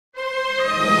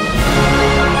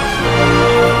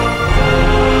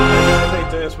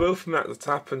will format the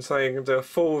tap and say I'm going to do a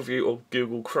full review of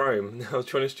Google Chrome. Now,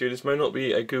 to be honest with you, this may not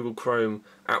be a Google Chrome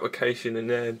application in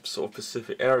their sort of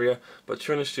specific area, but to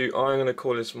be honest with you, I'm going to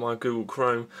call this my Google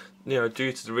Chrome,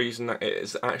 due to the reason that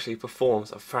it actually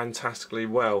performs fantastically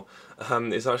well.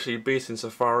 It's actually beating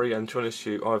Safari, and to be honest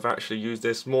with you, I've actually used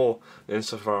this more than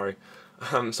Safari.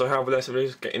 So however, let's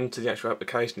get into the actual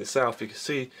application itself. You can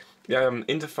see the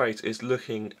interface is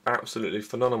looking absolutely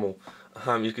phenomenal.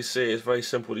 You can see it's very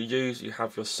simple to use. You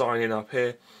have your sign in up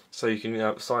here, so you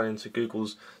can sign into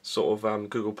Google's sort of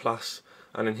Google Plus,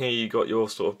 and then here you got your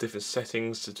sort of different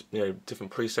settings, to,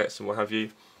 different presets and what have you.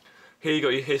 Here you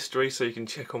got your history, so you can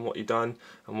check on what you've done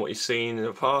and what you've seen in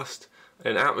the past.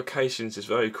 And applications is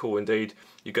very cool indeed.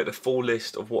 You get the full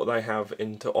list of what they have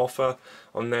to offer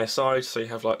on their side. So you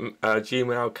have like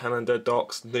Gmail, Calendar,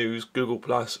 Docs, News, Google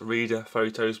Plus, Reader,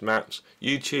 Photos, Maps,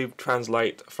 YouTube,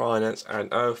 Translate, Finance, and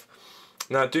Earth.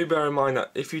 Now, do bear in mind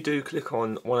that if you do click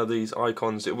on one of these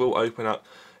icons, it will open up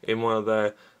in one of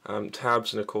their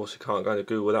tabs, and of course you can't go to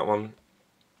Google that one,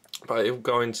 but it will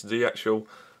go into the actual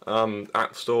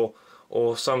App Store,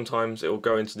 or sometimes it will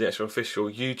go into the actual official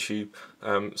YouTube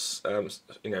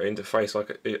interface,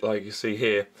 like you see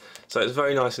here. So it's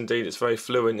very nice indeed. It's very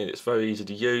fluent and it's very easy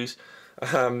to use.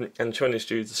 And to be honest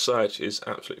with you, the search is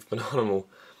absolutely phenomenal.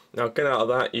 Now, get out of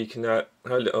that, you can have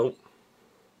a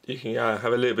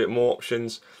little bit more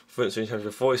options. For instance, you have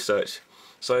your voice search.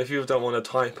 So if you don't want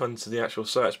to type onto the actual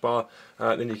search bar,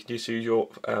 then you can just use your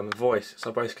voice.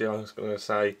 So basically, I was going to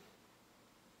say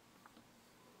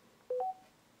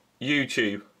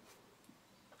YouTube,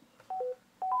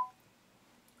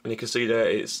 and you can see there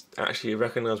it's actually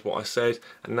recognised what I said,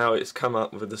 and now it's come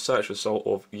up with the search result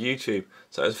of YouTube.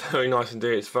 So it's very nice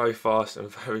indeed. It's very fast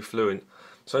and very fluent.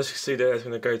 So as you can see there, it's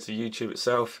going to go to YouTube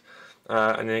itself,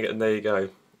 and then there you go.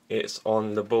 It's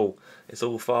on the ball. It's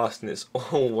all fast, and it's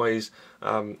always,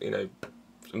 in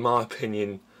my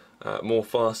opinion, more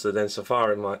faster than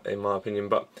Safari in my opinion.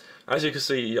 But as you can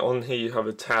see on here, you have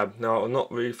a tab. Now, I've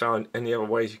not really found any other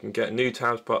ways you can get new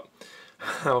tabs, but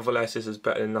nevertheless, this is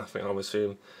better than nothing, I would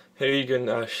assume. Here you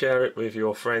can share it with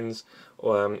your friends,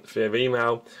 or via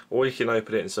email, or you can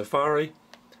open it in Safari.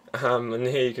 And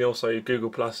here you can also Google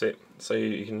Plus it, so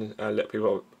you can let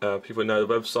people know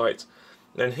the website.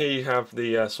 Then here you have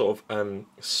the sort of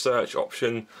search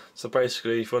option. So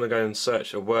basically, if you want to go and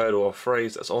search a word or a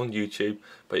phrase that's on YouTube,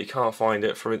 but you can't find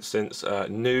it, for instance,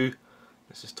 new,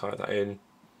 let's just type that in,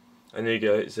 and there you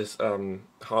go. It's just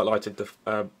highlighted the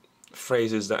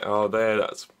phrases that are there.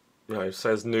 That's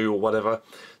says new or whatever.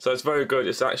 So it's very good.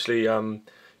 It's actually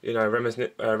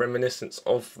reminiscence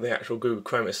of the actual Google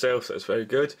Chrome itself. So it's very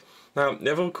good. Now,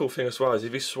 the other cool thing as well is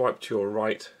if you swipe to your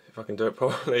right, if I can do it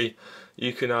properly,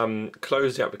 you can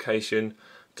close the application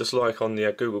just like on the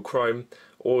Google Chrome,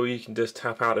 or you can just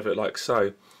tap out of it like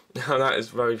so. Now that is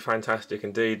very fantastic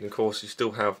indeed, and of course you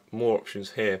still have more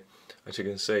options here, as you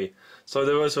can see. So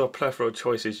there is a plethora of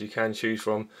choices you can choose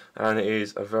from, and it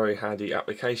is a very handy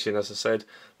application. As I said,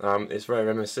 it's very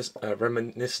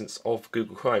reminiscent of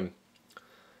Google Chrome.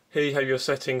 Here you have your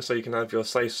settings, so you can have your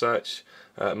safe search,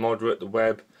 moderate, the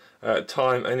web,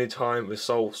 time, anytime,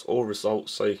 results, all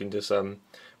results, so you can just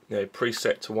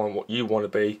preset to what you want to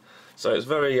be. So it's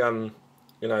very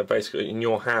basically in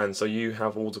your hands, so you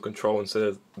have all the control instead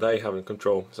of they having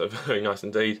control. So very nice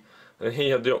indeed. And here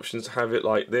you have the options to have it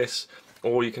like this,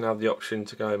 or you can have the option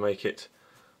to go and make it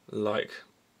like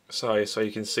so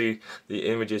you can see the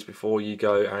images before you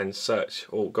go and search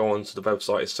or go onto the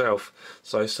website itself.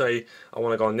 So say I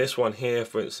want to go on this one here,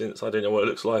 for instance, I don't know what it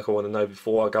looks like, I want to know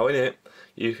before I go in it.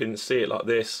 You can see it like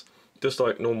this, just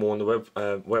like normal on the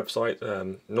website,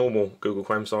 normal Google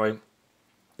Chrome, sorry.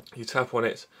 You tap on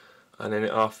it, and then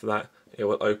after that it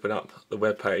will open up the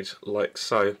web page like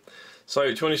so. So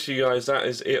to be honest with you guys, that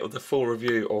is it of the full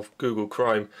review of Google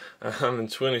Chrome. And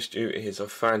to be honest with you, it is a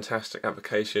fantastic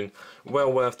application,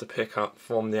 well worth to pick up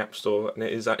from the App Store, and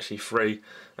it is actually free,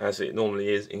 as it normally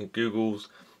is in Google's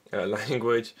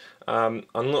language. I'm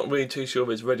not really too sure if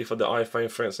it's ready for the iPhone,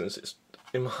 for instance. It's,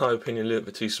 in my opinion, a little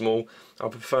bit too small. I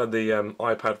prefer the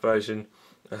iPad version.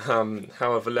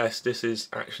 However, this is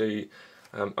actually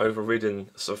overridden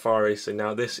Safari, so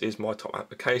now this is my top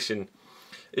application.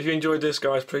 If you enjoyed this,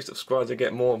 guys, please subscribe to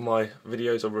get more of my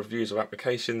videos or reviews of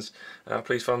applications.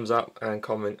 Please thumbs up and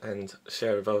comment and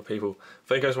share with other people.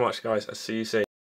 Thank you so much, guys. I'll see you soon.